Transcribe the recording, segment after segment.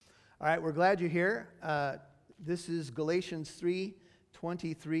All right, we're glad you're here. This is Galatians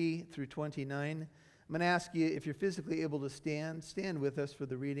 3:23 through 29. I'm going to ask you, if you're physically able to stand with us for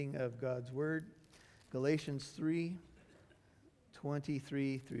the reading of God's Word. Galatians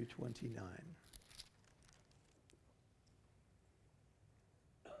 3:23 through 29.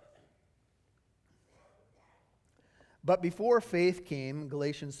 But before faith came,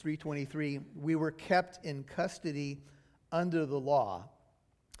 Galatians 3:23, we were kept in custody under the law,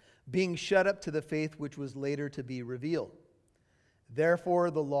 being shut up to the faith which was later to be revealed.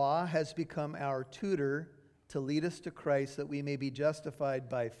 Therefore, the law has become our tutor to lead us to Christ, that we may be justified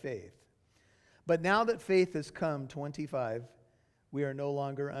by faith. But now that faith has come, 25, we are no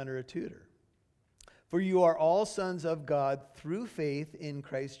longer under a tutor. For you are all sons of God through faith in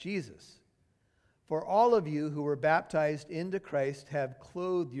Christ Jesus. For all of you who were baptized into Christ have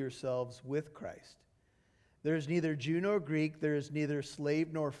clothed yourselves with Christ. There is neither Jew nor Greek, there is neither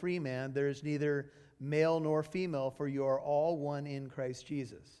slave nor free man, there is neither male nor female, for you are all one in Christ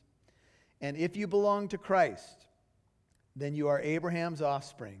Jesus. And if you belong to Christ, then you are Abraham's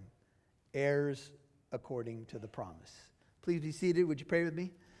offspring, heirs according to the promise. Please be seated. Would you pray with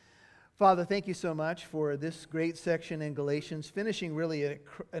me? Father, thank you so much for this great section in Galatians, finishing really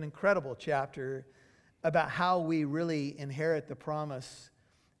an incredible chapter about how we really inherit the promise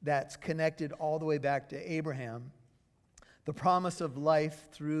that's connected all the way back to Abraham. The promise of life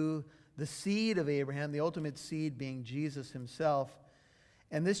through the seed of Abraham, the ultimate seed being Jesus himself.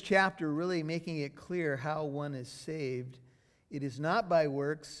 And this chapter really making it clear how one is saved. It is not by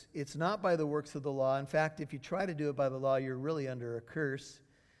works. It's not by the works of the law. In fact, if you try to do it by the law, you're really under a curse.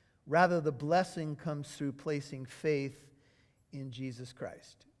 Rather, the blessing comes through placing faith in Jesus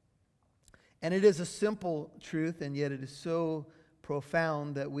Christ. And it is a simple truth, and yet it is so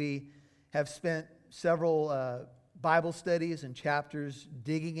profound that we have spent several Bible studies and chapters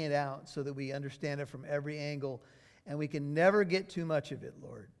digging it out so that we understand it from every angle, and we can never get too much of it,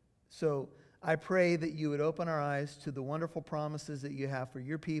 Lord. So I pray that you would open our eyes to the wonderful promises that you have for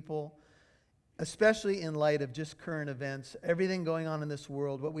your people, especially in light of just current events, everything going on in this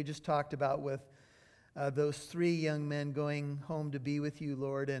world, what we just talked about with those three young men going home to be with you,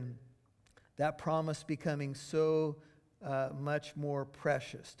 Lord, and that promise becoming so much more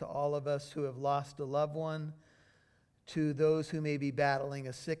precious to all of us who have lost a loved one, to those who may be battling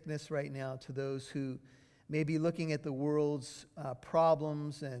a sickness right now, to those who may be looking at the world's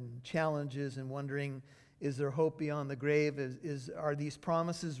problems and challenges and wondering, is there hope beyond the grave? Are these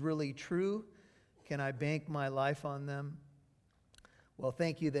promises really true? Can I bank my life on them? Well,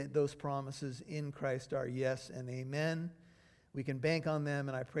 thank you that those promises in Christ are yes and amen. We can bank on them,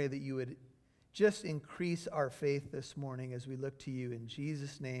 and I pray that you would just increase our faith this morning as we look to you in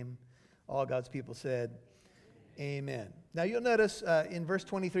Jesus' name. All God's people said, amen. Now you'll notice in verse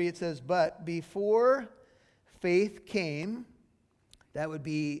 23 it says, but before faith came, that would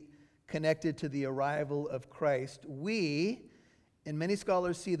be connected to the arrival of Christ, we, and many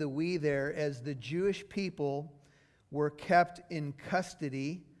scholars see the we there as the Jewish people were kept in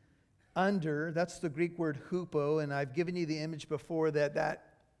custody under, that's the Greek word hupo, and I've given you the image before that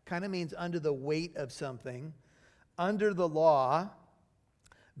kind of means under the weight of something, under the law,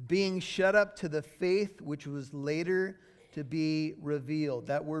 being shut up to the faith which was later to be revealed.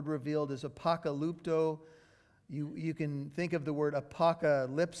 That word revealed is apocalypto. You can think of the word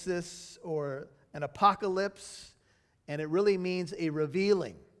apocalypsis or an apocalypse, and it really means a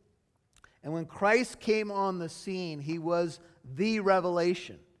revealing. And when Christ came on the scene, he was the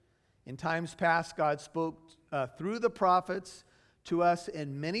revelation. In times past, God spoke through the prophets to us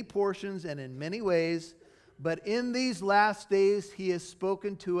in many portions and in many ways, but in these last days, he has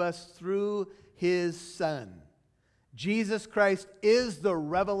spoken to us through his Son. Jesus Christ is the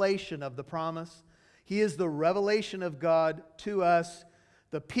revelation of the promise. He is the revelation of God to us.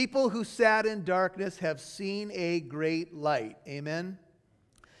 The people who sat in darkness have seen a great light. Amen?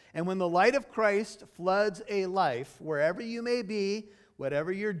 And when the light of Christ floods a life, wherever you may be,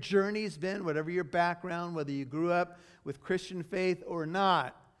 whatever your journey's been, whatever your background, whether you grew up with Christian faith or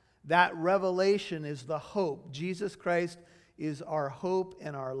not, that revelation is the hope. Jesus Christ is our hope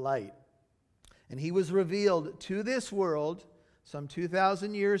and our light. And he was revealed to this world some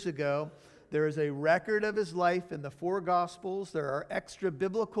 2,000 years ago. There is a record of his life in the four Gospels. There are extra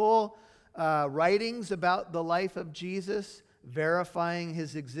biblical writings about the life of Jesus, verifying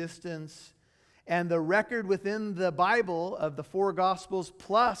his existence. And the record within the Bible of the four Gospels,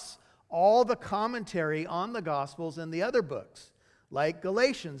 plus all the commentary on the Gospels and the other books, like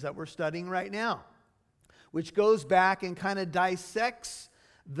Galatians that we're studying right now, which goes back and kind of dissects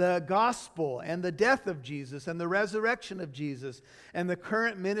the gospel and the death of Jesus and the resurrection of Jesus and the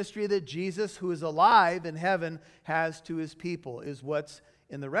current ministry that Jesus, who is alive in heaven, has to his people, is what's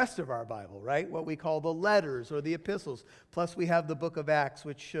in the rest of our Bible, right? What we call the letters or the epistles. Plus we have the book of Acts,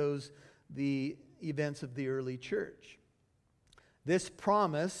 which shows the events of the early church. This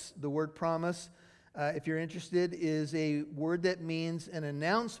promise, the word promise, if you're interested, is a word that means an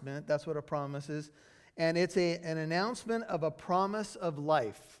announcement. That's what a promise is. And it's an announcement of a promise of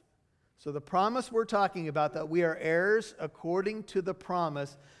life. So the promise we're talking about, that we are heirs according to the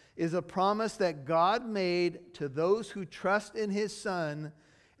promise, is a promise that God made to those who trust in his Son,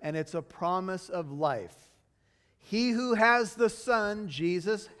 and it's a promise of life. He who has the Son,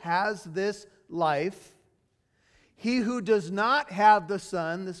 Jesus, has this life. He who does not have the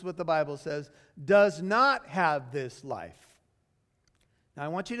Son, this is what the Bible says, does not have this life. Now I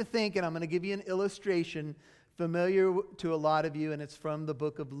want you to think, and I'm going to give you an illustration familiar to a lot of you, and it's from the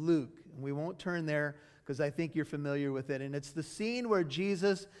book of Luke. And we won't turn there because I think you're familiar with it. And it's the scene where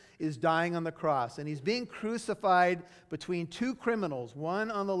Jesus is dying on the cross, and he's being crucified between two criminals,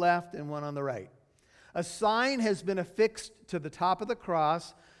 one on the left and one on the right. A sign has been affixed to the top of the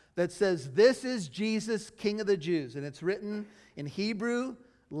cross that says, "This is Jesus, King of the Jews." And it's written in Hebrew,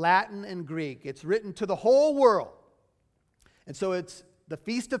 Latin, and Greek. It's written to the whole world. And so it's the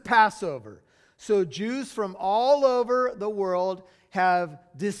Feast of Passover. So Jews from all over the world have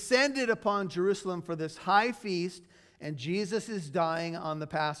descended upon Jerusalem for this high feast, and Jesus is dying on the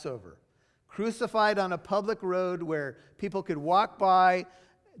Passover. Crucified on a public road where people could walk by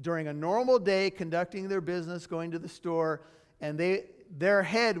during a normal day, conducting their business, going to the store, and their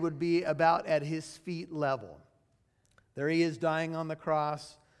head would be about at his feet level. There he is dying on the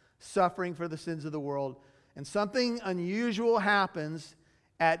cross, suffering for the sins of the world. And something unusual happens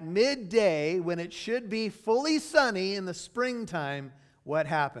at midday when it should be fully sunny in the springtime. What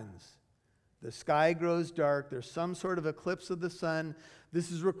happens? The sky grows dark. There's some sort of eclipse of the sun.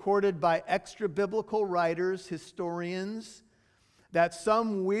 This is recorded by extra-biblical writers, historians, that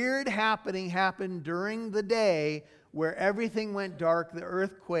some weird happening happened during the day where everything went dark, the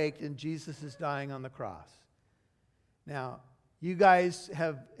earth quaked, and Jesus is dying on the cross. Now, you guys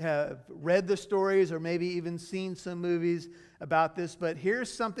have read the stories or maybe even seen some movies about this, but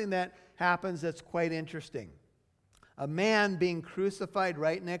here's something that happens that's quite interesting. A man being crucified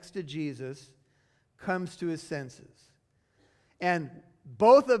right next to Jesus comes to his senses. And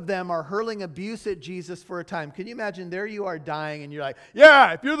both of them are hurling abuse at Jesus for a time. Can you imagine? There you are dying and you're like,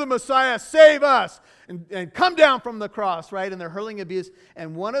 "Yeah, if you're the Messiah, save us and come down from the cross," right? And they're hurling abuse.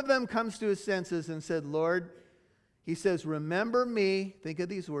 And one of them comes to his senses and said, "Lord," he says, "remember me," think of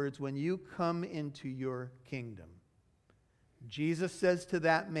these words, "when you come into your kingdom." Jesus says to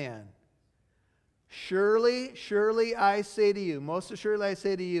that man, "Surely, surely I say to you," most assuredly I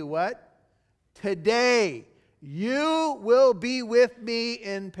say to you, what? "Today you will be with me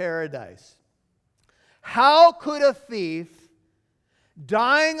in paradise." How could a thief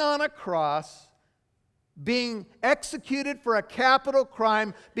dying on a cross, being executed for a capital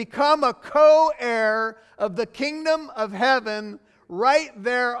crime, become a co-heir of the kingdom of heaven right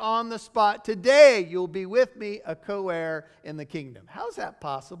there on the spot? "Today you'll be with me, a co-heir in the kingdom." How's that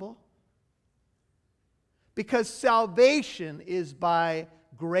possible? Because salvation is by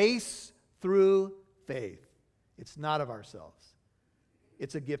grace through faith. It's not of ourselves.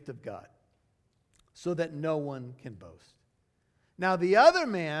 It's a gift of God, so that no one can boast. Now the other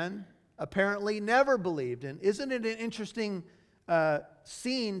man apparently never believed. And isn't it an interesting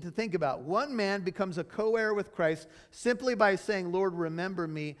scene to think about? One man becomes a co-heir with Christ simply by saying, "Lord, remember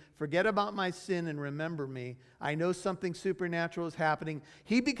me. Forget about my sin and remember me. I know something supernatural is happening."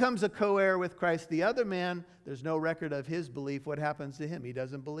 He becomes a co-heir with Christ. The other man, there's no record of his belief. What happens to him? He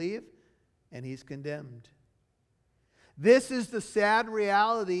doesn't believe, and he's condemned. This is the sad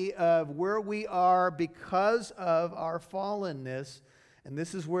reality of where we are because of our fallenness. And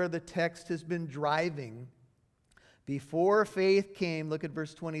this is where the text has been driving. Before faith came, look at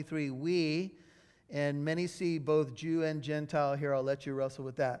verse 23, we, and many see both Jew and Gentile here, I'll let you wrestle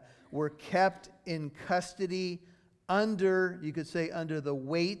with that, were kept in custody under, you could say, under the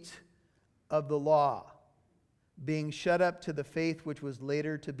weight of the law, being shut up to the faith which was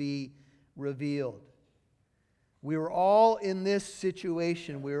later to be revealed. We were all in this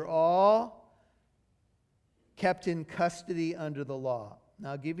situation. We were all kept in custody under the law.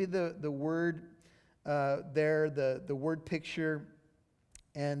 Now I'll give you the word there, the word picture,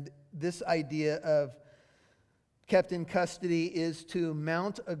 and this idea of kept in custody is to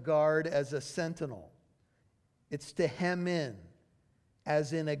mount a guard as a sentinel. It's to hem in,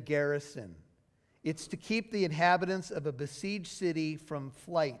 as in a garrison. It's to keep the inhabitants of a besieged city from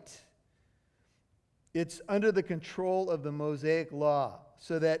flight. It's under the control of the Mosaic law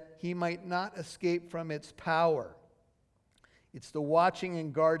so that he might not escape from its power. It's the watching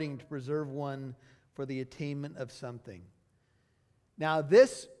and guarding to preserve one for the attainment of something. Now,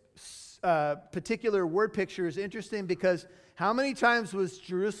 this particular word picture is interesting because how many times was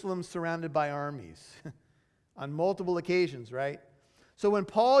Jerusalem surrounded by armies? On multiple occasions, right? So when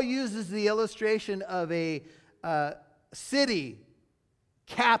Paul uses the illustration of a city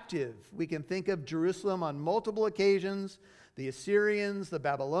captive, we can think of Jerusalem on multiple occasions, the Assyrians, the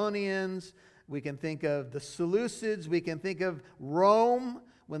Babylonians, we can think of the Seleucids, we can think of Rome,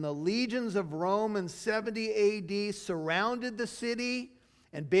 when the legions of Rome in 70 AD surrounded the city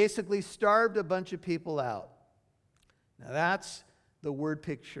and basically starved a bunch of people out. Now that's the word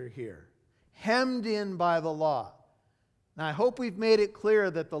picture here. Hemmed in by the law. Now I hope we've made it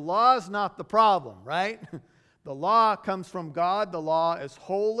clear that the law is not the problem, right? The law comes from God. The law is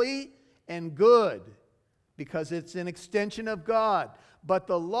holy and good because it's an extension of God. But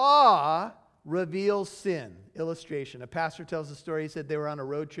the law reveals sin. Illustration. A pastor tells a story. He said they were on a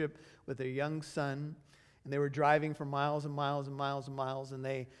road trip with their young son, and they were driving for miles and miles and miles and miles, and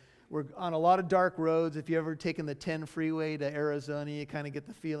they were on a lot of dark roads. If you've ever taken the 10 freeway to Arizona, you kind of get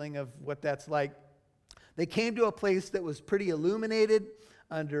the feeling of what that's like. They came to a place that was pretty illuminated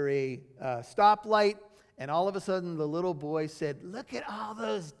under a stoplight, and all of a sudden the little boy said, "Look at all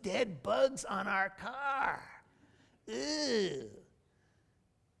those dead bugs on our car. Ew."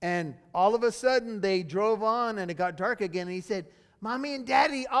 And all of a sudden they drove on and it got dark again, and he said, "Mommy and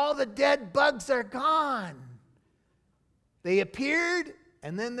Daddy, all the dead bugs are gone." They appeared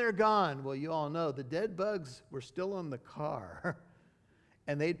and then they're gone. Well, you all know the dead bugs were still on the car,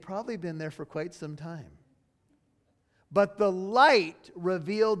 and they'd probably been there for quite some time. But the light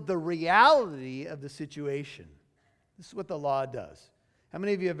revealed the reality of the situation. This is what the law does. How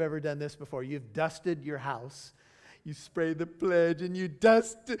many of you have ever done this before? You've dusted your house. You spray the pledge and you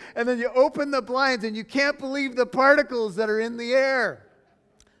dust, and then you open the blinds and you can't believe the particles that are in the air.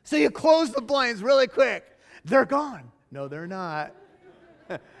 So you close the blinds really quick. They're gone. No, they're not.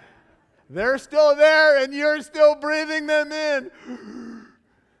 They're still there and you're still breathing them in.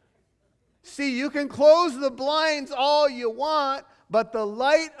 See, you can close the blinds all you want, but the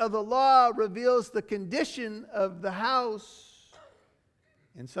light of the law reveals the condition of the house.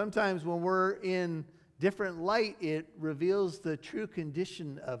 And sometimes when we're in different light, it reveals the true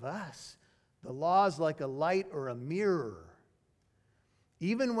condition of us. The law is like a light or a mirror.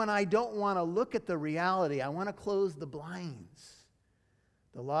 Even when I don't want to look at the reality, I want to close the blinds.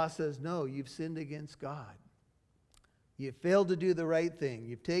 The law says, no, you've sinned against God. You've failed to do the right thing.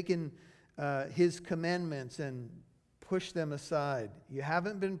 You've taken His commandments and pushed them aside. You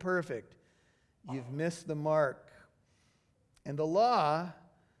haven't been perfect. You've missed the mark. And the law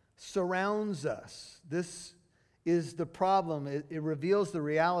surrounds us. This is the problem. It reveals the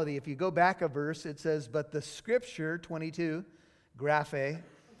reality. If you go back a verse, it says, "But the Scripture," 22, graphe,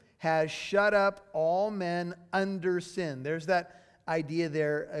 "has shut up all men under sin." There's that idea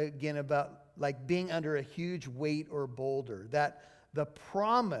there again about like being under a huge weight or boulder. That the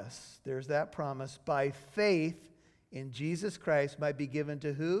promise, there's that promise, by faith in Jesus Christ might be given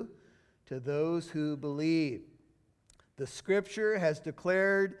to who? To those who believe. The Scripture has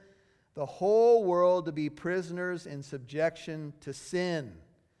declared the whole world to be prisoners in subjection to sin.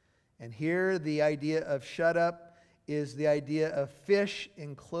 And here the idea of shut up is the idea of fish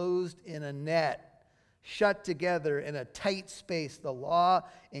enclosed in a net, shut together in a tight space. The law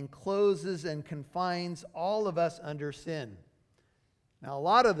encloses and confines all of us under sin. Now, a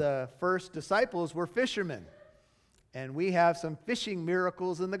lot of the first disciples were fishermen. And we have some fishing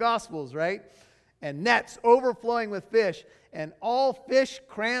miracles in the Gospels, right? And nets overflowing with fish. And all fish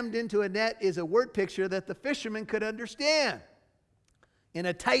crammed into a net is a word picture that the fishermen could understand. In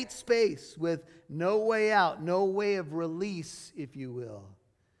a tight space with no way out, no way of release, if you will.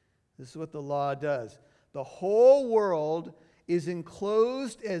 This is what the law does. The whole world is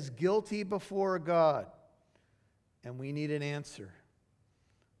enclosed as guilty before God. And we need an answer.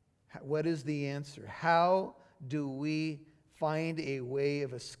 What is the answer? How do we find a way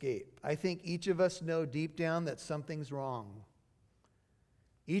of escape? I think each of us know deep down that something's wrong.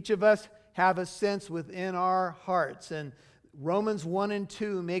 Each of us have a sense within our hearts, and Romans 1 and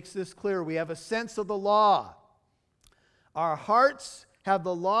 2 makes this clear. We have a sense of the law. Our hearts have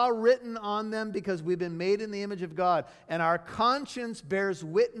the law written on them because we've been made in the image of God, and our conscience bears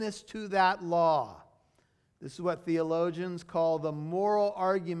witness to that law. This is what theologians call the moral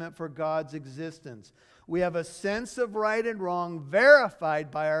argument for God's existence. We have a sense of right and wrong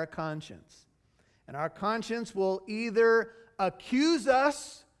verified by our conscience. And our conscience will either accuse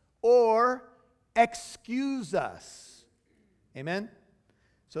us or excuse us. Amen?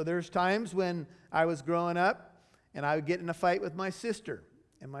 So there's times when I was growing up and I would get in a fight with my sister.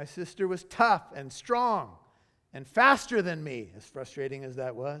 And my sister was tough and strong and faster than me, as frustrating as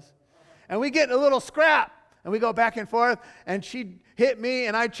that was. And we get in a little scrap. And we go back and forth, and she'd hit me,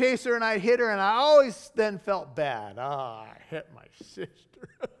 and I'd chase her, and I'd hit her, and I always then felt bad. I hit my sister.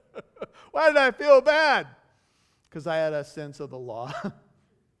 Why did I feel bad? Because I had a sense of the law.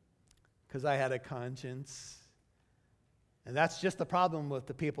 Because I had a conscience. And that's just the problem with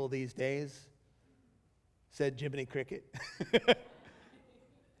the people these days, said Jiminy Cricket.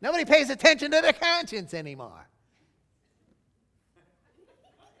 Nobody pays attention to their conscience anymore.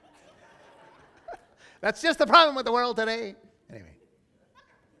 That's just the problem with the world today. Anyway.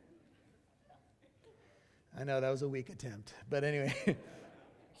 I know that was a weak attempt, but anyway.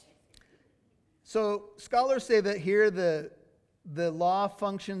 So scholars say that here the law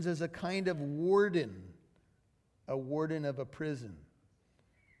functions as a kind of warden, a warden of a prison.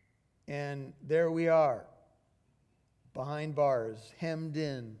 And there we are, behind bars, hemmed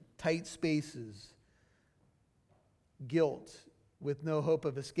in, tight spaces, guilt with no hope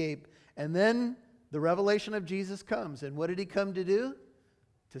of escape. And then the revelation of Jesus comes. And what did he come to do?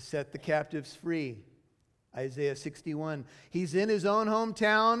 To set the captives free. Isaiah 61. He's in his own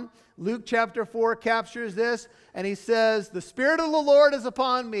hometown. Luke chapter 4 captures this. And he says, the Spirit of the Lord is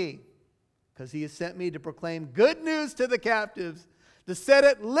upon me, because he has sent me to proclaim good news to the captives, to set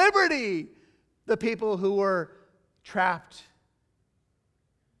at liberty the people who were trapped.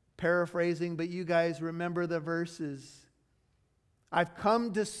 Paraphrasing, but you guys remember the verses. I've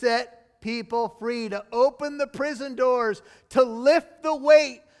come to set people free, to open the prison doors, to lift the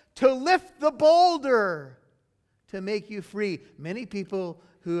weight, to lift the boulder, to make you free. Many people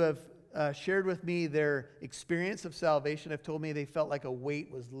who have shared with me their experience of salvation have told me they felt like a weight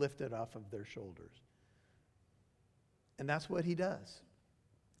was lifted off of their shoulders. And that's what he does.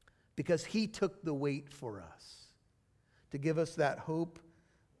 Because he took the weight for us to give us that hope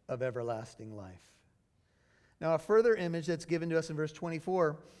of everlasting life. Now, a further image that's given to us in verse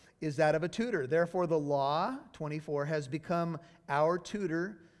 24 is that of a tutor. Therefore, the law, 24, has become our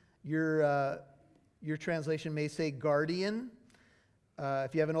tutor. Your translation may say guardian.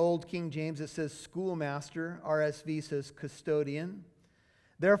 If you have an old King James, it says schoolmaster. RSV says custodian.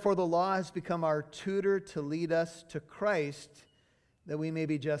 Therefore, the law has become our tutor to lead us to Christ, that we may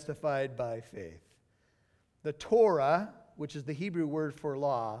be justified by faith. The Torah, which is the Hebrew word for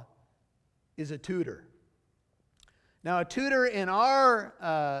law, is a tutor. Now, a tutor in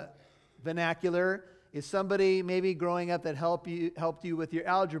our vernacular is somebody maybe growing up that helped you with your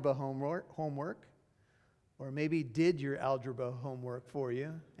algebra homework, or maybe did your algebra homework for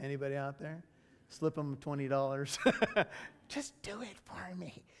you. Anybody out there? Slip them $20. Just do it for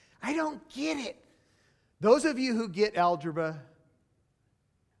me. I don't get it. Those of you who get algebra,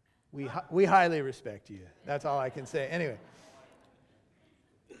 we highly respect you. That's all I can say. Anyway.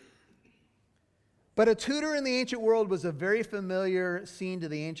 But a tutor in the ancient world was a very familiar scene to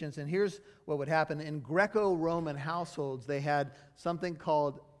the ancients. And here's what would happen. In Greco-Roman households, they had something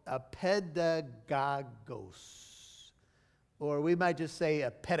called a pedagogos. Or we might just say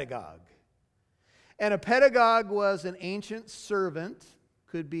a pedagogue. And a pedagogue was an ancient servant,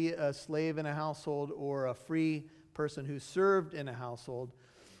 could be a slave in a household or a free person who served in a household.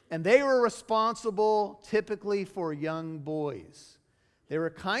 And they were responsible typically for young boys. They were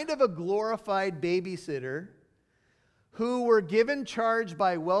kind of a glorified babysitter who were given charge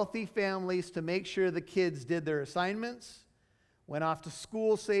by wealthy families to make sure the kids did their assignments, went off to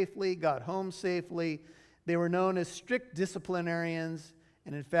school safely, got home safely. They were known as strict disciplinarians.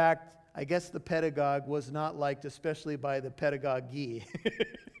 And in fact, I guess the pedagogue was not liked, especially by the pedagogy,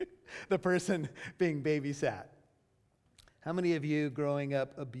 the person being babysat. How many of you growing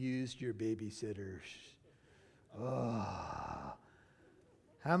up abused your babysitters? Oh.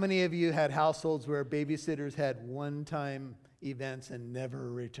 How many of you had households where babysitters had one-time events and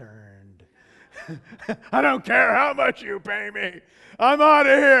never returned? I don't care how much you pay me. I'm out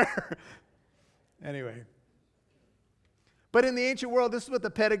of here. Anyway. But in the ancient world, this is what the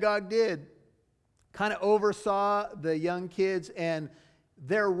pedagogue did. Kind of oversaw the young kids, and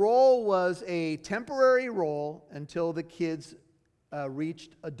their role was a temporary role until the kids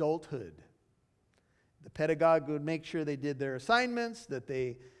reached adulthood. The pedagogue would make sure they did their assignments, that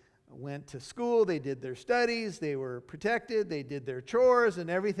they went to school, they did their studies, they were protected, they did their chores and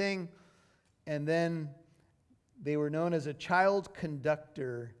everything. And then they were known as a child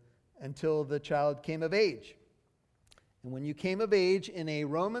conductor until the child came of age. And when you came of age in a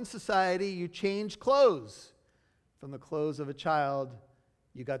Roman society, you changed clothes. From the clothes of a child,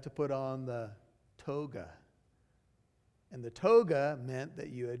 you got to put on the toga. And the toga meant that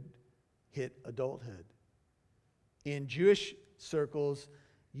you had hit adulthood. In Jewish circles,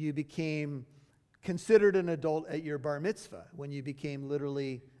 you became considered an adult at your bar mitzvah, when you became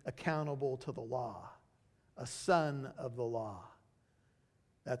literally accountable to the law, a son of the law.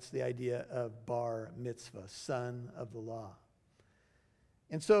 That's the idea of bar mitzvah, son of the law.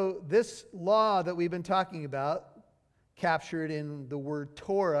 And so this law that we've been talking about, captured in the word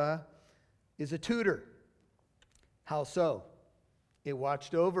Torah, is a tutor. How so? It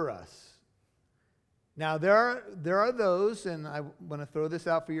watched over us. Now there are those, and I want to throw this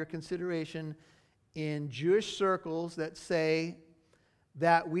out for your consideration, in Jewish circles that say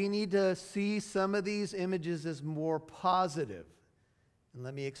that we need to see some of these images as more positive. And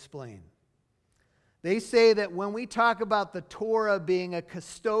let me explain. They say that when we talk about the Torah being a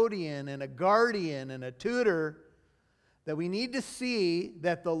custodian and a guardian and a tutor, that we need to see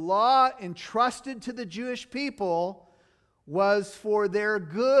that the law entrusted to the Jewish people was for their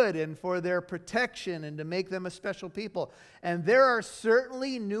good and for their protection and to make them a special people. And there are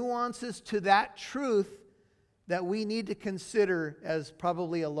certainly nuances to that truth that we need to consider as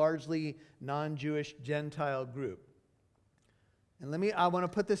probably a largely non-Jewish Gentile group. And I want to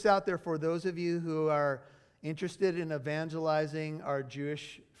put this out there for those of you who are interested in evangelizing our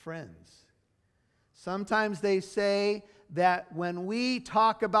Jewish friends. Sometimes they say that when we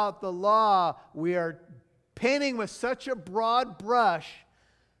talk about the law, we are painting with such a broad brush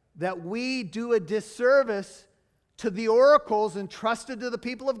that we do a disservice to the oracles entrusted to the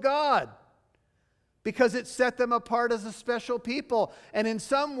people of God, because it set them apart as a special people, and in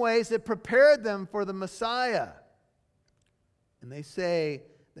some ways it prepared them for the Messiah. And they say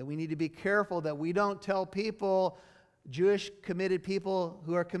that we need to be careful that we don't tell people, Jewish committed people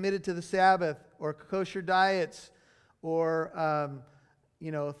who are committed to the Sabbath or kosher diets or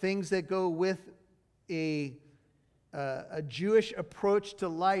things that go with a Jewish approach to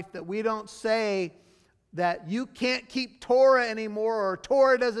life, that we don't say that you can't keep Torah anymore or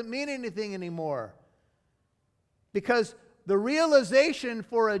Torah doesn't mean anything anymore. Because the realization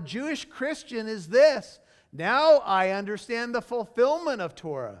for a Jewish Christian is this: now I understand the fulfillment of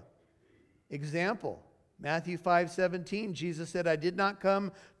Torah. Example, Matthew 5:17, Jesus said, I did not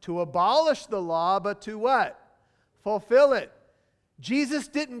come to abolish the law, but to what? Fulfill it. Jesus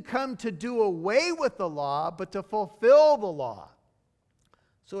didn't come to do away with the law, but to fulfill the law.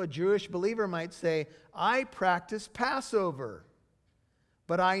 So a Jewish believer might say, I practice Passover,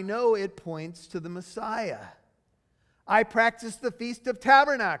 but I know it points to the Messiah. I practice the Feast of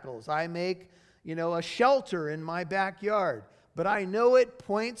Tabernacles. I make, a shelter in my backyard, but I know it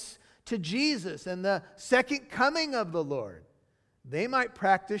points to Jesus and the second coming of the Lord. They might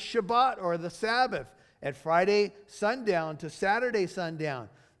practice Shabbat or the Sabbath at Friday sundown to Saturday sundown.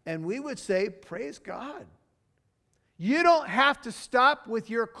 And we would say, praise God. You don't have to stop with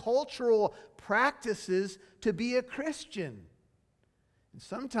your cultural practices to be a Christian. And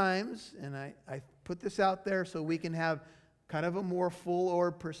sometimes, and I put this out there so we can have kind of a more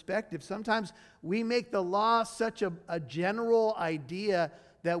full-orb perspective, sometimes we make the law such a general idea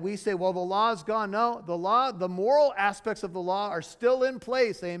that we say, well, the law's gone. No, the moral aspects of the law are still in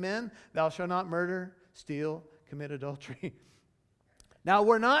place. Amen? Thou shalt not murder, steal, commit adultery. Now,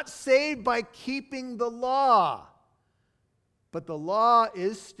 we're not saved by keeping the law, but the law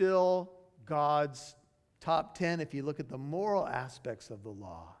is still God's top 10 if you look at the moral aspects of the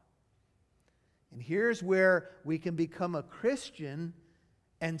law. And here's where we can become a Christian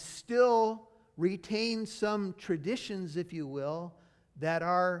and still retain some traditions, if you will, that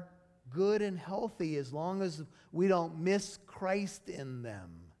are good and healthy as long as we don't miss Christ in them.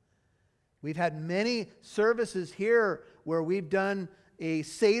 We've had many services here where we've done a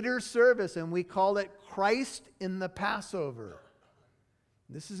Seder service and we call it Christ in the Passover.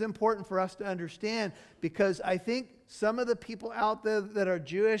 This is important for us to understand, because I think some of the people out there that are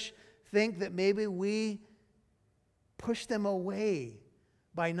Jewish think that maybe we push them away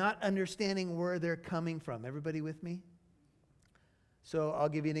by not understanding where they're coming from. Everybody with me? So I'll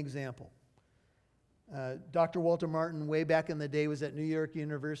give you an example. Dr. Walter Martin, way back in the day, was at New York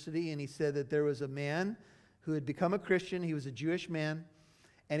University, and he said that there was a man who had become a Christian. He was a Jewish man,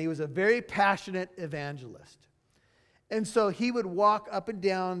 and he was a very passionate evangelist. And so he would walk up and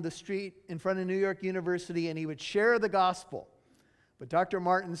down the street in front of New York University, and he would share the gospel. But Dr.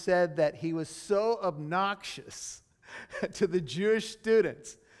 Martin said that he was so obnoxious to the Jewish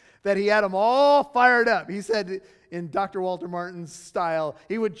students that he had them all fired up. He said, in Dr. Walter Martin's style.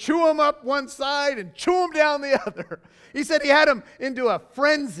 He would chew them up one side and chew them down the other. He said he had them into a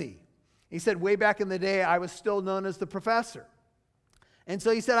frenzy. He said way back in the day, I was still known as the professor. And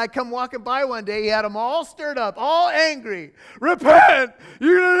so he said, I come walking by one day, he had them all stirred up, all angry. Repent!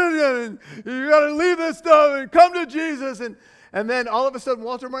 You got to leave this stuff and come to Jesus. And then all of a sudden,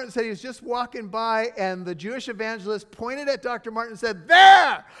 Walter Martin said he was just walking by, and the Jewish evangelist pointed at Dr. Martin and said,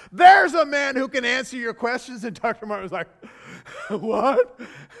 there's a man who can answer your questions. And Dr. Martin was like, what?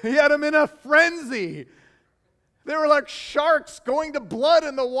 He had him in a frenzy. They were like sharks going to blood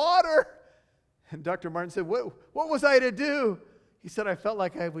in the water. And Dr. Martin said, what was I to do? He said, I felt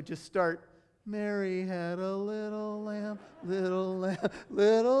like I would just start, Mary had a little lamb, little lamb,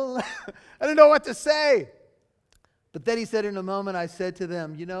 little lamb. I didn't know what to say. But then he said, in a moment, I said to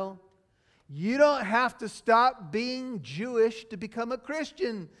them, you don't have to stop being Jewish to become a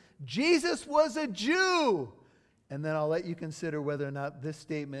Christian. Jesus was a Jew. And then I'll let you consider whether or not this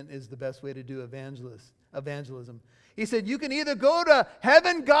statement is the best way to do evangelism. He said, you can either go to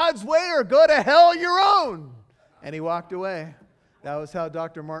heaven God's way or go to hell your own. And he walked away. That was how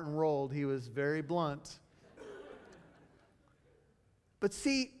Dr. Martin rolled. He was very blunt. But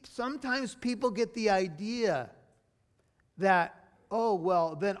see, sometimes people get the idea that, oh,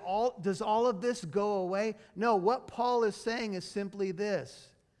 well, then does all of this go away? No, what Paul is saying is simply this.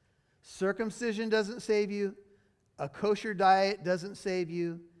 Circumcision doesn't save you. A kosher diet doesn't save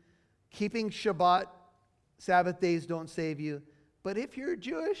you. Keeping Shabbat, Sabbath days don't save you. But if you're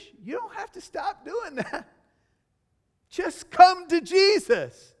Jewish, you don't have to stop doing that. Just come to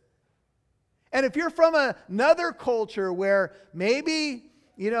Jesus. And if you're from another culture where maybe,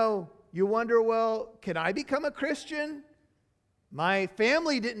 you wonder, well, can I become a Christian? My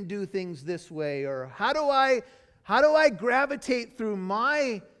family didn't do things this way. Or how do I gravitate through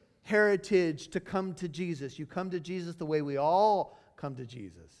my heritage to come to Jesus? You come to Jesus the way we all come to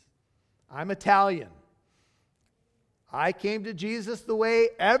Jesus. I'm Italian. I came to Jesus the way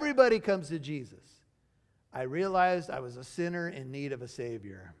everybody comes to Jesus. I realized I was a sinner in need of a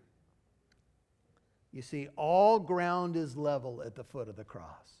Savior. You see, all ground is level at the foot of the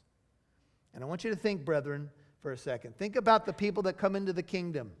cross. And I want you to think, brethren, for a second. Think about the people that come into the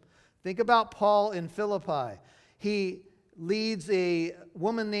kingdom. Think about Paul in Philippi. He leads a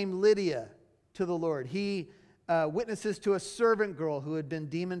woman named Lydia to the Lord. He witnesses to a servant girl who had been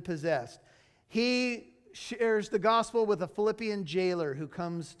demon-possessed. He shares the gospel with a Philippian jailer who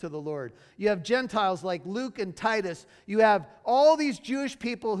comes to the Lord. You have Gentiles like Luke and Titus. You have all these Jewish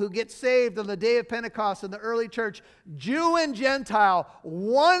people who get saved on the day of Pentecost in the early church. Jew and Gentile,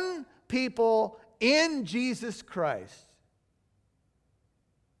 one people in Jesus Christ.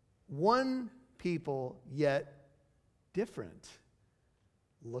 One people, yet different.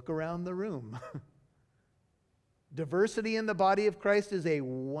 Look around the room. Diversity in the body of Christ is a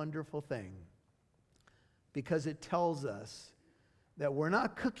wonderful thing, because it tells us that we're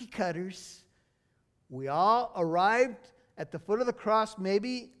not cookie cutters. We all arrived at the foot of the cross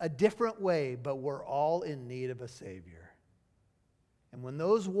maybe a different way, but we're all in need of a Savior. And when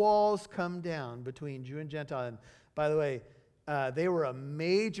those walls come down between Jew and Gentile, and by the way, they were a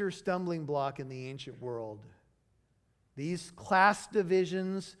major stumbling block in the ancient world. These class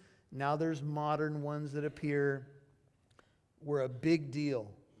divisions, now there's modern ones that appear, were a big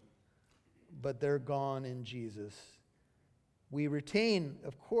deal. But they're gone in Jesus. We retain,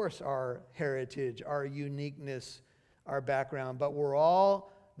 of course, our heritage, our uniqueness, our background, but we're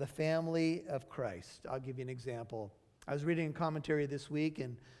all the family of Christ. I'll give you an example. I was reading a commentary this week,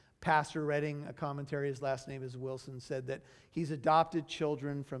 and Pastor Redding, a commentary, his last name is Wilson, said that he's adopted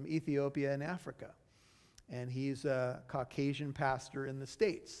children from Ethiopia and Africa. And he's a Caucasian pastor in the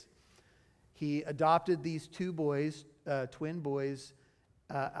States. He adopted these two boys, twin boys,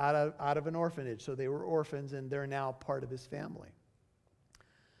 out of an orphanage. So they were orphans, and they're now part of his family.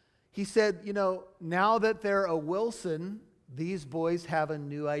 He said, now that they're a Wilson, these boys have a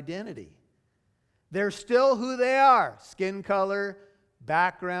new identity. They're still who they are, skin color,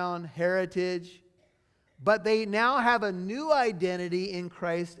 background, heritage, but they now have a new identity in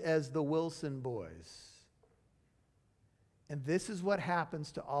Christ as the Wilson boys. And this is what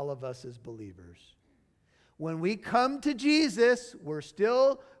happens to all of us as believers. When we come to Jesus, we're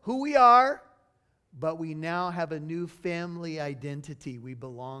still who we are, but we now have a new family identity. We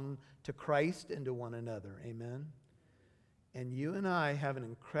belong to Christ and to one another. Amen? And you and I have an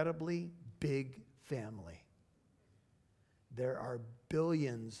incredibly big family. There are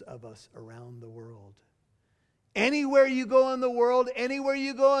billions of us around the world. Anywhere you go in the world, anywhere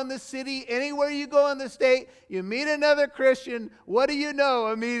you go in the city, anywhere you go in the state, you meet another Christian, what do you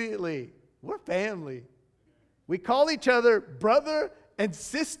know immediately? We're family. We call each other brother and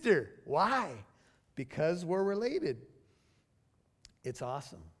sister. Why? Because we're related. It's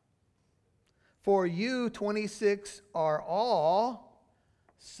awesome. For you, 26, are all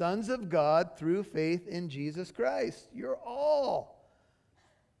sons of God through faith in Jesus Christ. You're all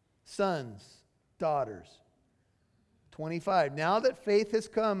sons, daughters. 25. Now that faith has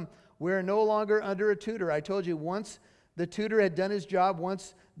come, we're no longer under a tutor. I told you, once the tutor had done his job,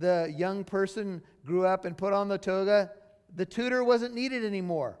 once the young person grew up and put on the toga, the tutor wasn't needed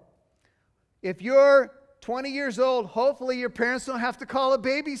anymore. If you're 20 years old, hopefully your parents don't have to call a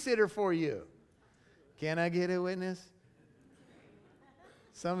babysitter for you. Can I get a witness?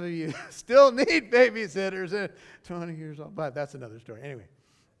 Some of you still need babysitters at 20 years old, but that's another story. Anyway,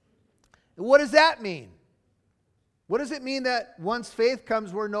 what does that mean? What does it mean that once faith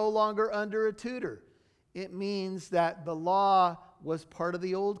comes, we're no longer under a tutor? It means that the law was part of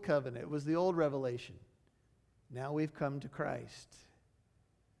the old covenant. It was the old revelation. Now we've come to Christ.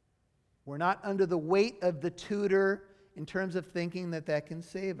 We're not under the weight of the tutor in terms of thinking that that can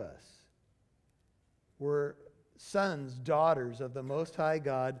save us. We're sons, daughters of the Most High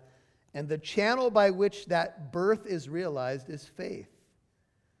God, and the channel by which that birth is realized is faith.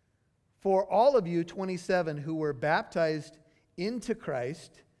 For all of you, 27, who were baptized into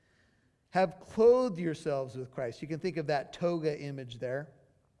Christ, have clothed yourselves with Christ. You can think of that toga image there,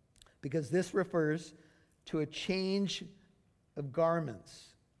 because this refers to a change of garments.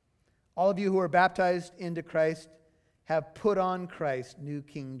 All of you who are baptized into Christ have put on Christ, New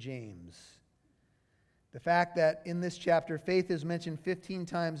King James. The fact that in this chapter faith is mentioned 15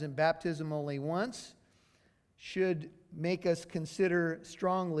 times and baptism only once should make us consider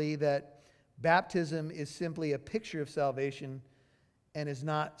strongly that baptism is simply a picture of salvation and is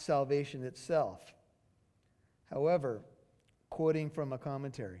not salvation itself. However, quoting from a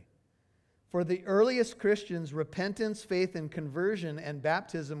commentary, for the earliest Christians, repentance, faith, and conversion and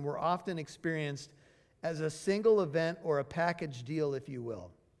baptism were often experienced as a single event or a package deal, if you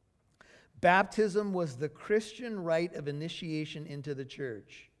will. Baptism was the Christian rite of initiation into the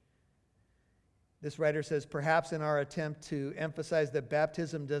church. This writer says, perhaps in our attempt to emphasize that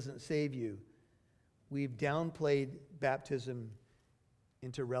baptism doesn't save you, we've downplayed baptism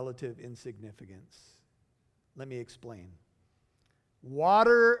into relative insignificance. Let me explain.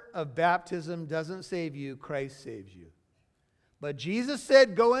 Water of baptism doesn't save you, Christ saves you. But Jesus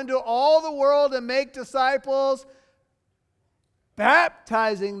said, go into all the world and make disciples,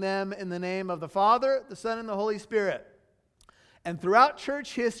 baptizing them in the name of the Father, the Son, and the Holy Spirit. And throughout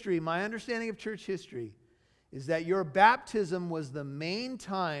church history, my understanding of church history is that your baptism was the main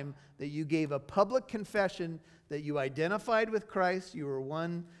time that you gave a public confession that you identified with Christ, you were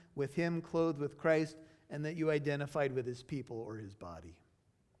one with Him, clothed with Christ, and that you identified with His people or His body.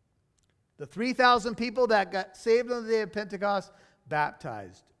 The 3,000 people that got saved on the day of Pentecost,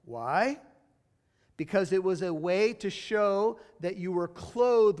 baptized. Why? Because it was a way to show that you were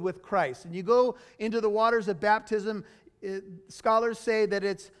clothed with Christ. And you go into the waters of baptism, scholars say that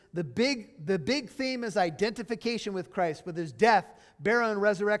it's the big theme is identification with Christ, with His death, burial, and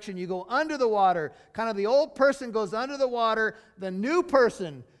resurrection. You go under the water. Kind of the old person goes under the water. The new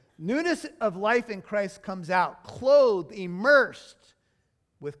person, newness of life in Christ comes out, clothed, immersed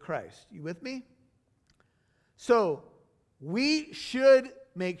with Christ. You with me? So we should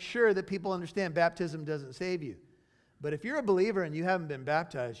make sure that people understand baptism doesn't save you. But if you're a believer and you haven't been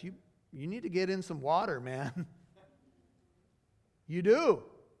baptized, you need to get in some water, man. You do.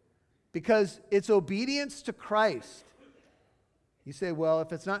 Because it's obedience to Christ. You say, well,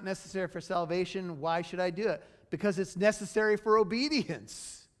 if it's not necessary for salvation, why should I do it? Because it's necessary for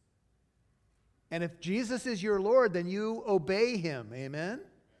obedience. And if Jesus is your Lord, then you obey Him. Amen?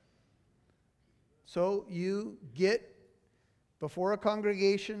 So you get before a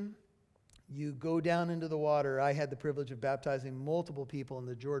congregation, you go down into the water. I had the privilege of baptizing multiple people in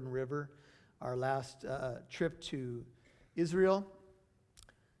the Jordan River, our last trip to Israel.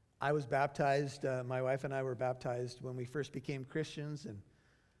 I was baptized, my wife and I were baptized when we first became Christians, and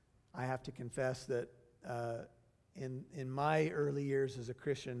I have to confess that in my early years as a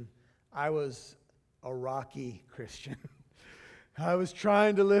Christian, I was a rocky Christian. I was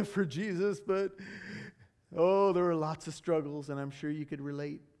trying to live for Jesus, but there were lots of struggles, and I'm sure you could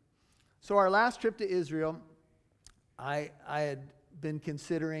relate. So our last trip to Israel, I had been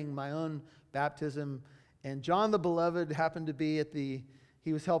considering my own baptism, and John the Beloved happened to be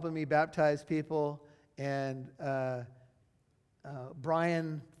he was helping me baptize people, and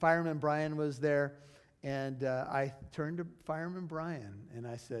Fireman Brian was there, and I turned to Fireman Brian, and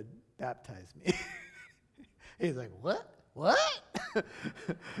I said, baptize me. He's like, what?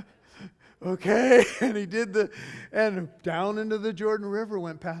 okay. And he did and down into the Jordan River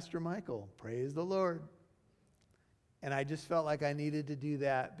went Pastor Michael. Praise the Lord. And I just felt like I needed to do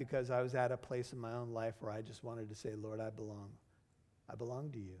that because I was at a place in my own life where I just wanted to say, Lord, I belong. I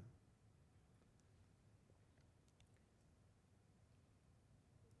belong to you.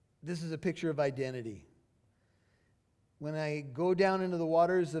 This is a picture of identity. When I go down into the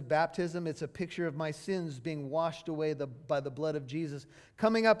waters of baptism, it's a picture of my sins being washed away by the blood of Jesus.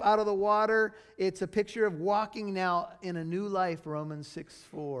 Coming up out of the water, it's a picture of walking now in a new life, Romans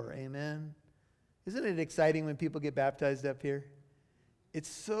 6:4. Amen. Isn't it exciting when people get baptized up here? It's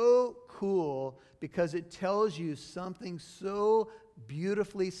so cool because it tells you something so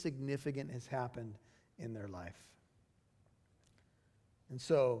beautifully significant has happened in their life. And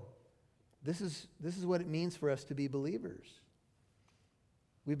so, this is what it means for us to be believers.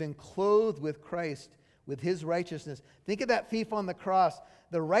 We've been clothed with Christ, with his righteousness. Think of that thief on the cross.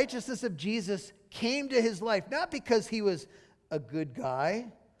 The righteousness of Jesus came to his life, not because he was a good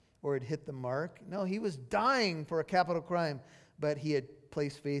guy or had hit the mark. No, he was dying for a capital crime, but he had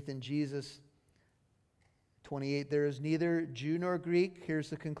placed faith in Jesus. 28, there is neither Jew nor Greek.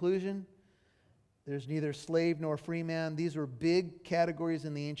 Here's the conclusion. There's neither slave nor free man. These were big categories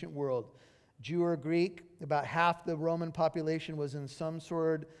in the ancient world. Jew or Greek, about half the Roman population was in some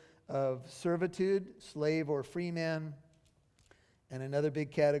sort of servitude, slave or free man. And another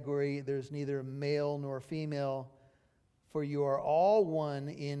big category, there's neither male nor female, for you are all one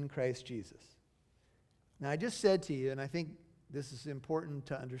in Christ Jesus. Now, I just said to you, and I think this is important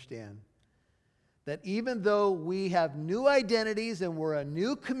to understand, that even though we have new identities and we're a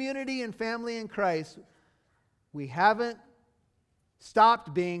new community and family in Christ, we haven't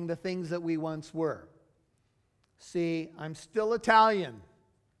stopped being the things that we once were. See, I'm still Italian,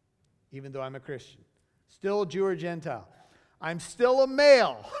 even though I'm a Christian. Still Jew or Gentile. I'm still a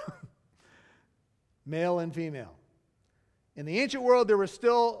male. Male and female. In the ancient world, there were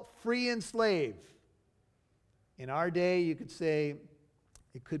still free and slave. In our day, you could say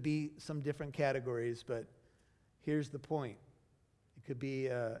it could be some different categories, but here's the point. It could be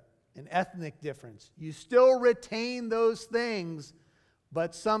an ethnic difference. You still retain those things,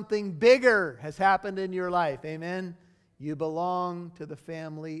 but something bigger has happened in your life. Amen? You belong to the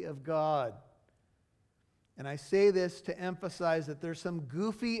family of God. And I say this to emphasize that there's some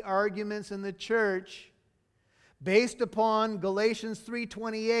goofy arguments in the church based upon Galatians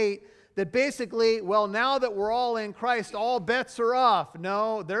 3:28 that basically, well, now that we're all in Christ, all bets are off.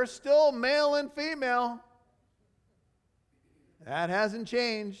 No, they're still male and female. That hasn't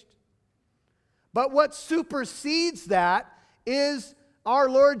changed. But what supersedes that is our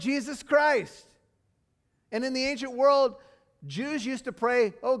Lord Jesus Christ. And in the ancient world, Jews used to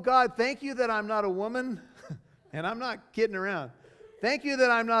pray, oh God, thank you that I'm not a woman. And I'm not kidding around. Thank you that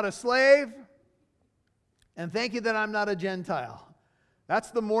I'm not a slave. And thank you that I'm not a Gentile.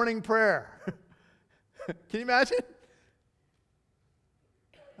 That's the morning prayer. Can you imagine?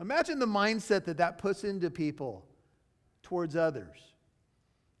 Imagine the mindset that puts into people towards others.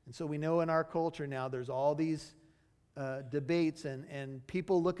 And so we know in our culture now there's all these debates and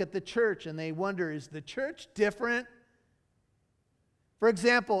people look at the church and they wonder, is the church different? For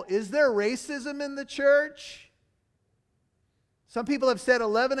example, is there racism in the church? Some people have said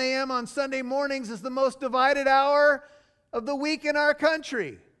 11 a.m. on Sunday mornings is the most divided hour of the week in our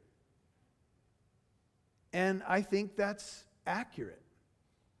country. And I think that's accurate.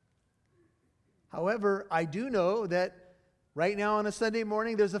 However, I do know that right now on a Sunday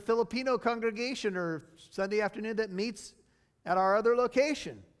morning, there's a Filipino congregation or Sunday afternoon that meets at our other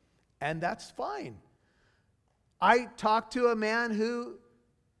location. And that's fine. I talked to a man who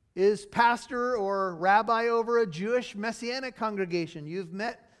is pastor or rabbi over a Jewish Messianic congregation.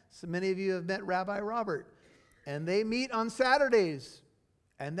 So many of you have met Rabbi Robert. And they meet on Saturdays.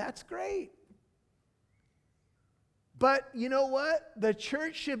 And that's great. But you know what? The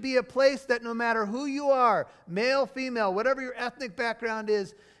church should be a place that no matter who you are, male, female, whatever your ethnic background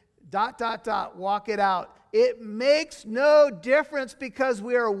is, ... walk it out. It makes no difference because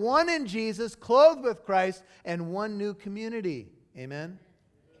we are one in Jesus, clothed with Christ, and one new community. Amen?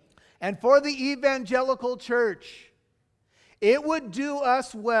 And for the evangelical church, it would do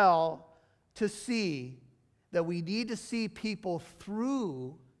us well to see that we need to see people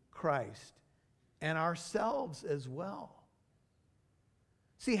through Christ and ourselves as well.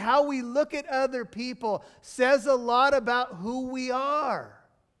 See, how we look at other people says a lot about who we are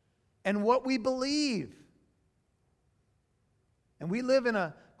and what we believe. And we live in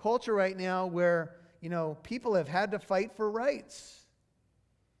a culture right now where, people have had to fight for rights.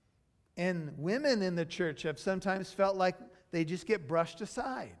 And women in the church have sometimes felt like they just get brushed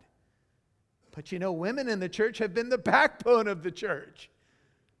aside. But you know, women in the church have been the backbone of the church.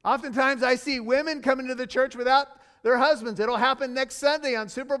 Oftentimes I see women come into the church without their husbands. It'll happen next Sunday on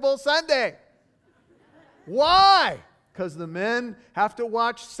Super Bowl Sunday. Why? Because the men have to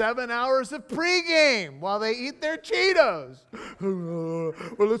watch 7 hours of pregame while they eat their Cheetos.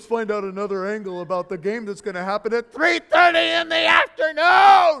 Well, let's find out another angle about the game that's going to happen at 3:30 in the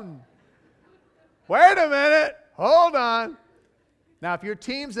afternoon. Wait a minute. Hold on. Now, if your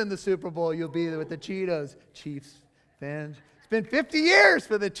team's in the Super Bowl, you'll be there with the Cheetos. Chiefs fans. It's been 50 years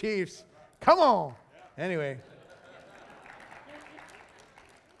for the Chiefs. Come on. Anyway.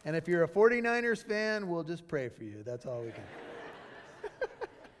 And if you're a 49ers fan, we'll just pray for you. That's all we can.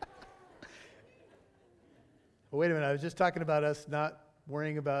 Well, wait a minute. I was just talking about us not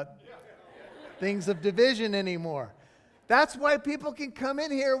worrying about things of division anymore. That's why people can come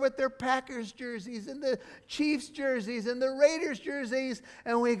in here with their Packers jerseys and the Chiefs jerseys and the Raiders jerseys,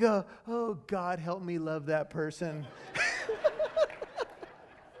 and we go, oh, God, help me love that person.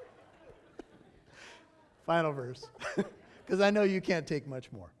 Final verse. Because I know you can't take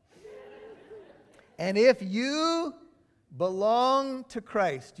much more. And if you belong to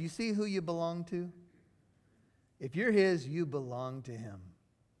Christ, do you see who you belong to? If you're His, you belong to Him,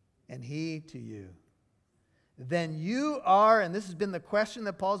 and He to you. Then you are, and this has been the question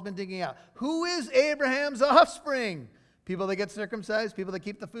that Paul's been digging out, who is Abraham's offspring? People that get circumcised, people that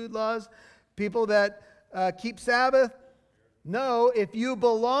keep the food laws, people that keep Sabbath? No, if you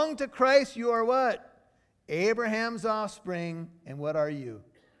belong to Christ, you are what? Abraham's offspring, and what are you?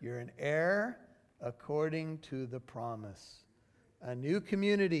 You're an heir according to the promise. A new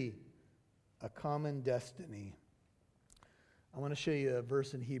community, a common destiny. I want to show you a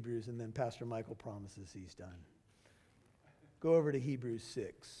verse in Hebrews, and then Pastor Michael promises he's done. Go over to Hebrews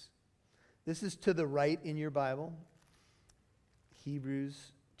 6. This is to the right in your Bible.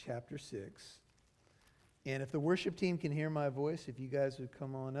 Hebrews chapter 6. And if the worship team can hear my voice, if you guys would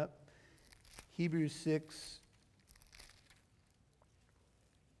come on up. Hebrews 6,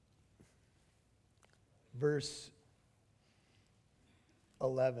 verse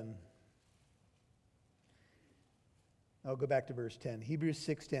 11. I'll go back to verse 10. Hebrews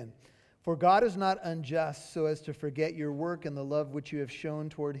 6:10. For God is not unjust so as to forget your work and the love which you have shown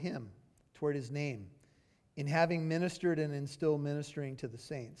toward Him, toward His name, in having ministered and in still ministering to the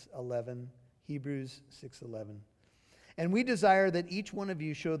saints. 11. Hebrews 6:11. And we desire that each one of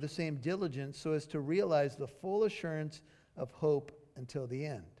you show the same diligence so as to realize the full assurance of hope until the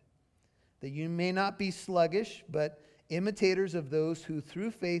end. That you may not be sluggish, but imitators of those who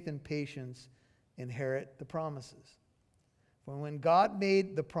through faith and patience inherit the promises. For when God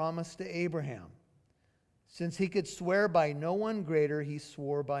made the promise to Abraham, since he could swear by no one greater, he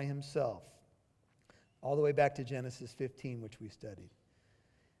swore by himself. All the way back to Genesis 15, which we studied.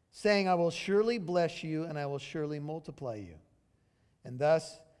 Saying, I will surely bless you, and I will surely multiply you. And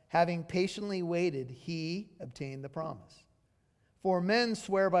thus, having patiently waited, he obtained the promise. For men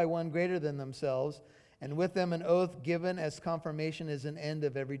swear by one greater than themselves, and with them an oath given as confirmation is an end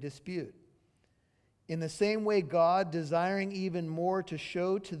of every dispute. In the same way, God, desiring even more to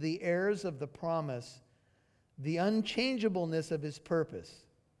show to the heirs of the promise the unchangeableness of his purpose,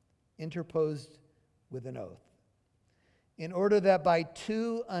 interposed with an oath, in order that by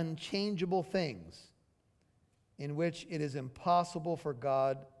two unchangeable things, in which it is impossible for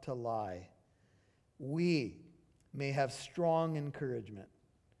God to lie, we may have strong encouragement,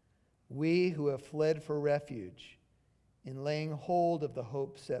 we who have fled for refuge in laying hold of the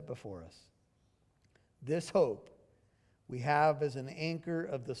hope set before us. This hope we have as an anchor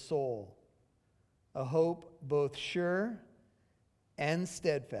of the soul, a hope both sure and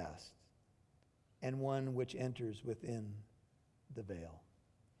steadfast, and one which enters within the veil.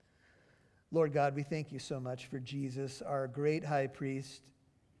 Lord God, we thank you so much for Jesus, our great high priest.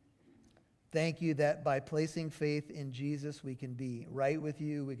 Thank you that by placing faith in Jesus, we can be right with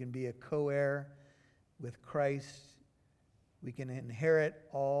you. We can be a co-heir with Christ. We can inherit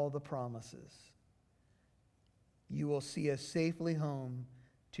all the promises. You will see us safely home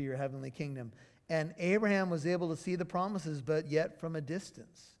to your heavenly kingdom. And Abraham was able to see the promises, but yet from a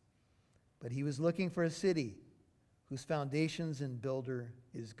distance. But he was looking for a city whose foundations and builder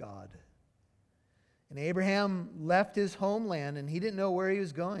is God. And Abraham left his homeland, and he didn't know where he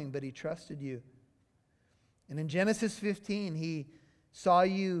was going, but he trusted you. And in Genesis 15, he saw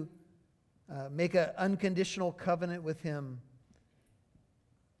you make an unconditional covenant with him,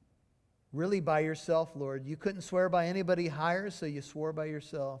 really by yourself, Lord. You couldn't swear by anybody higher, so you swore by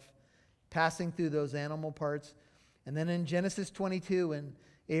yourself, passing through those animal parts. And then in Genesis 22, when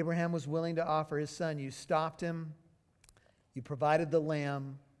Abraham was willing to offer his son, you stopped him, you provided the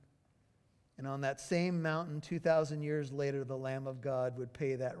lamb, And on that same mountain, 2,000 years later, the Lamb of God would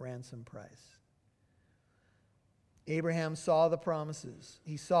pay that ransom price. Abraham saw the promises.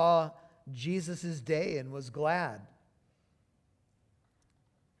 He saw Jesus' day and was glad.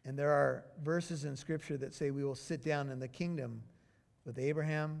 And there are verses in Scripture that say we will sit down in the kingdom with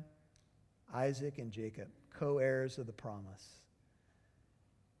Abraham, Isaac, and Jacob, co-heirs of the promise.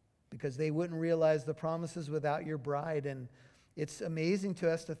 Because they wouldn't realize the promises without your bride. And it's amazing to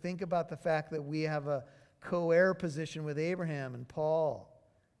us to think about the fact that we have a co-heir position with Abraham and Paul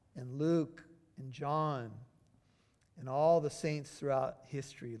and Luke and John and all the saints throughout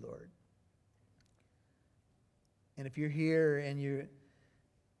history, Lord. And if you're here and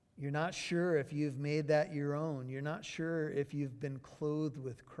you're not sure if you've made that your own, you're not sure if you've been clothed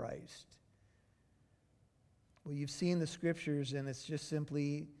with Christ, well, you've seen the Scriptures, and it's just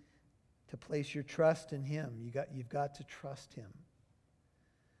simply to place your trust in Him. You've got to trust Him.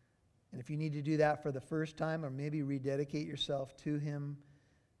 And if you need to do that for the first time, or maybe rededicate yourself to Him,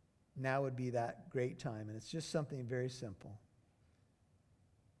 now would be that great time. And it's just something very simple.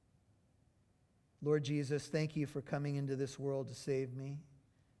 Lord Jesus, thank you for coming into this world to save me.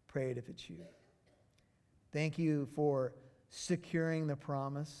 Pray it if it's you. Thank you for securing the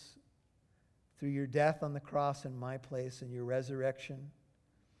promise through your death on the cross in my place and your resurrection.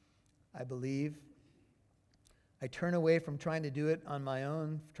 I believe. I turn away from trying to do it on my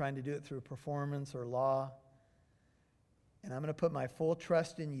own, trying to do it through performance or law. And I'm going to put my full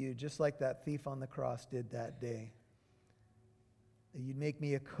trust in you, just like that thief on the cross did that day. That you'd make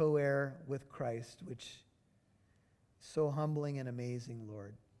me a co-heir with Christ, which is so humbling and amazing,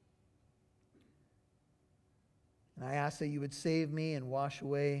 Lord. And I ask that you would save me and wash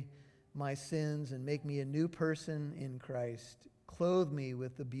away my sins and make me a new person in Christ. Clothe me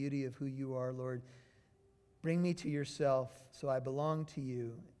with the beauty of who you are, Lord. Bring me to yourself so I belong to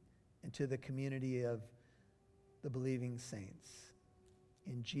you and to the community of the believing saints.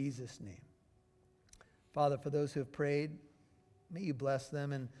 In Jesus' name. Father, for those who have prayed, may you bless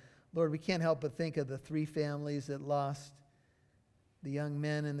them. And Lord, we can't help but think of the 3 families that lost the young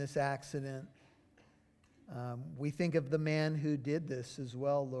men in this accident. We think of the man who did this as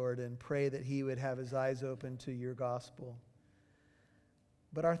well, Lord, and pray that he would have his eyes open to your gospel.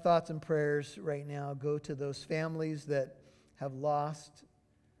 But our thoughts and prayers right now go to those families that have lost.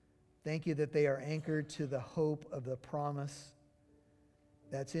 Thank you that they are anchored to the hope of the promise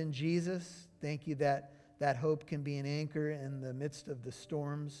that's in Jesus. Thank you that that hope can be an anchor in the midst of the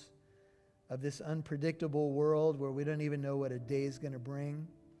storms of this unpredictable world where we don't even know what a day is going to bring.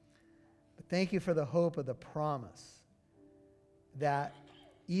 But thank you for the hope of the promise that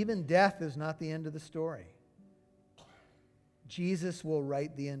even death is not the end of the story. Jesus will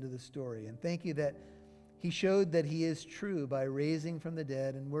write the end of the story. And thank you that he showed that he is true by raising from the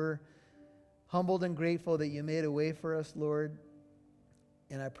dead. And we're humbled and grateful that you made a way for us, Lord.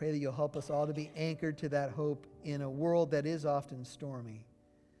 And I pray that you'll help us all to be anchored to that hope in a world that is often stormy.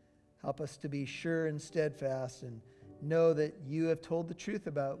 Help us to be sure and steadfast and know that you have told the truth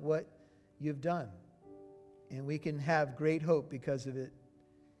about what you've done. And we can have great hope because of it.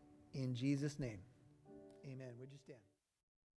 In Jesus' name, amen. Would you stand?